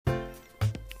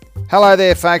Hello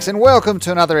there, folks, and welcome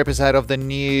to another episode of the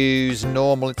News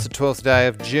Normal. It's the 12th day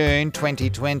of June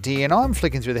 2020, and I'm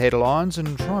flicking through the headlines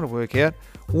and trying to work out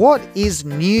what is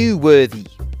newsworthy.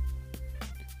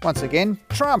 Once again,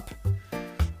 Trump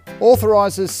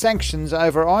authorises sanctions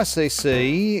over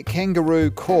ICC Kangaroo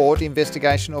Court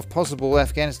investigation of possible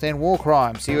Afghanistan war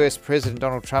crimes. US President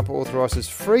Donald Trump authorises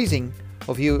freezing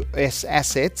of US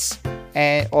assets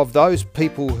and of those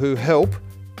people who help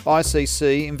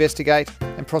ICC investigate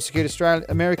and prosecute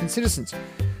American citizens.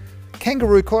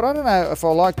 Kangaroo Court, I don't know if I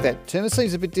like that term. It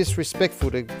seems a bit disrespectful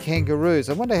to kangaroos.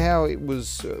 I wonder how it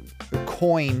was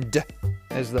coined,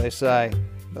 as they say.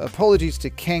 Apologies to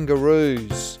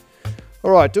kangaroos.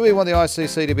 All right, do we want the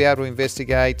ICC to be able to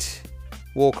investigate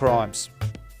war crimes?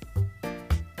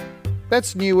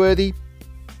 That's newsworthy.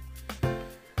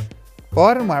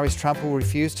 Biden worries Trump will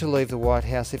refuse to leave the White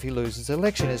House if he loses the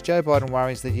election, as Joe Biden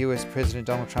worries that US President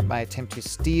Donald Trump may attempt to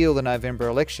steal the November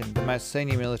election. The most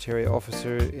senior military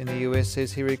officer in the US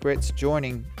says he regrets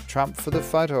joining Trump for the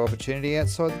photo opportunity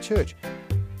outside the church.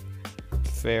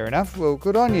 Fair enough. Well,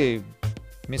 good on you,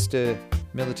 Mr.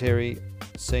 Military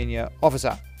Senior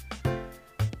Officer.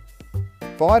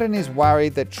 Biden is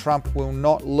worried that Trump will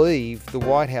not leave the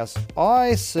White House.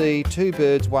 I see two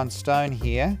birds, one stone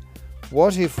here.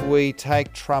 What if we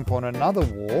take Trump on another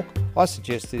walk? I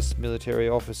suggest this military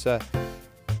officer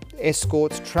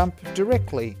escorts Trump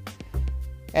directly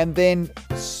and then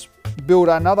build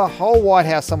another whole White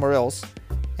House somewhere else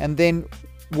and then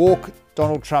walk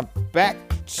Donald Trump back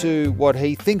to what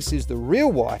he thinks is the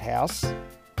real White House.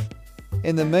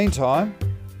 In the meantime,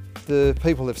 the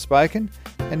people have spoken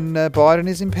and Biden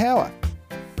is in power.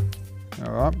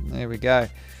 All right, there we go.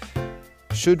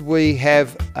 Should we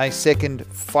have a second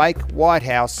fake White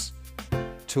House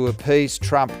to appease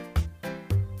Trump?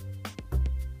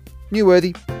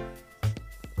 Newsworthy.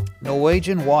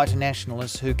 Norwegian white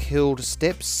nationalists who killed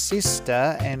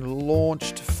stepsister and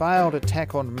launched failed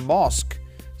attack on mosque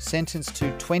sentenced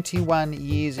to 21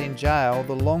 years in jail,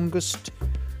 the longest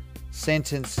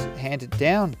sentence handed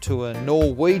down to a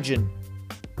Norwegian,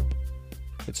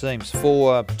 it seems,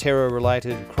 for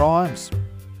terror-related crimes.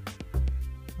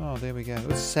 Oh, there we go. It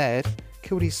was sad.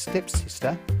 Killed his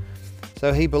stepsister.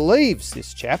 So he believes,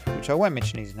 this chap, which I won't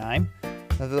mention his name,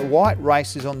 that the white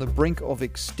race is on the brink of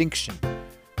extinction.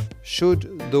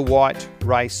 Should the white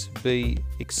race be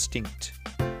extinct?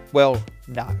 Well,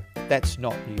 no, that's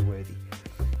not newsworthy.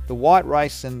 The white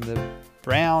race and the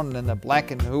brown and the black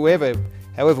and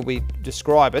however we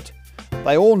describe it,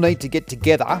 they all need to get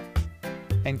together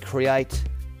and create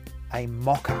a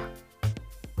mocha.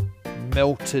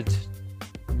 Melted,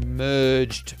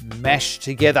 merged, mashed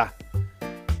together,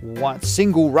 one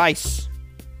single race,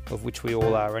 of which we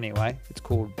all are anyway. It's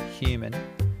called human.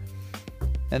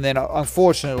 And then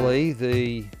unfortunately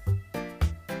the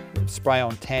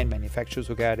spray-on tan manufacturers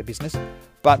will go out of business,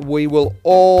 but we will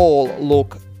all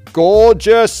look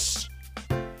gorgeous.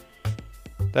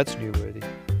 That's newsworthy.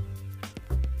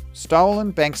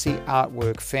 Stolen Banksy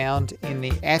artwork found in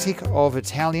the attic of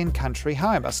Italian country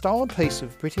home. A stolen piece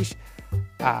of British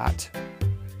art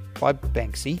by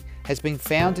Banksy has been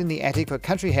found in the attic of a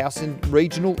country house in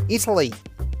regional Italy.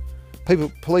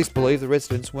 Police believe the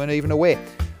residents weren't even aware.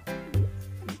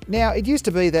 Now, it used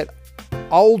to be that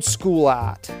old school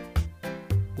art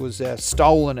was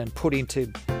stolen and put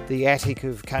into the attic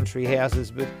of country houses,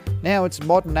 but now it's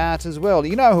modern art as well.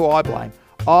 You know who I blame?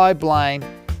 I blame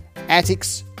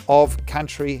attics of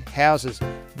country houses.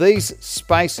 These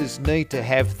spaces need to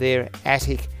have their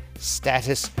attic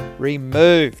status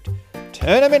removed.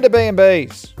 Turn them into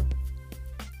B&Bs.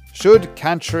 Should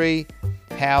country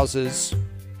houses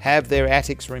have their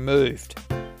attics removed?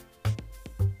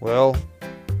 Well,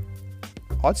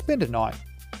 I'd spend a night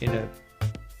in an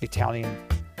Italian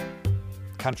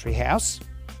country house,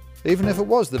 even if it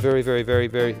was the very, very, very,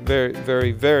 very, very,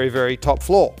 very, very, very top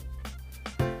floor.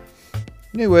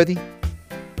 Newsworthy.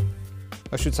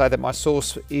 I should say that my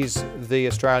source is the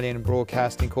Australian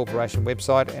Broadcasting Corporation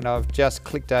website, and I've just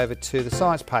clicked over to the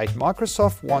science page.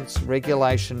 Microsoft wants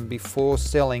regulation before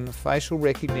selling facial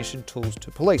recognition tools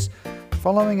to police.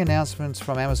 Following announcements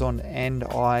from Amazon and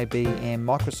IBM,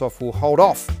 Microsoft will hold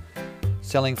off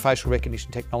selling facial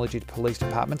recognition technology to police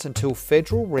departments until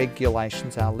federal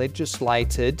regulations are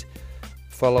legislated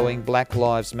following Black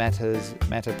Lives Matter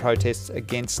protests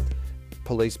against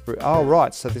police. Oh,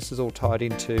 right. So this is all tied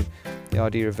into the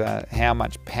idea of how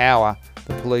much power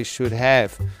the police should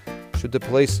have. Should the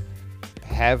police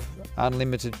have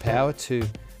unlimited power to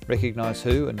recognise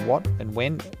who and what and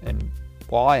when and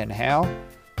why and how?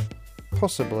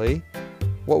 Possibly.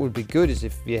 What would be good is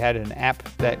if you had an app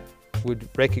that would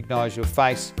recognise your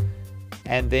face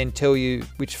and then tell you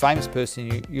which famous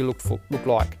person you look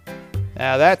like.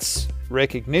 Now that's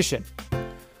recognition.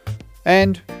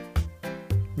 And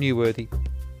newsworthy.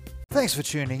 Thanks for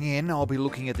tuning in. I'll be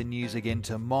looking at the news again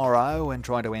tomorrow and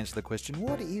trying to answer the question,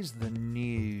 what is the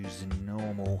news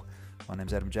normal? My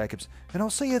name's Adam Jacobs, and I'll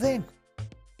see you then.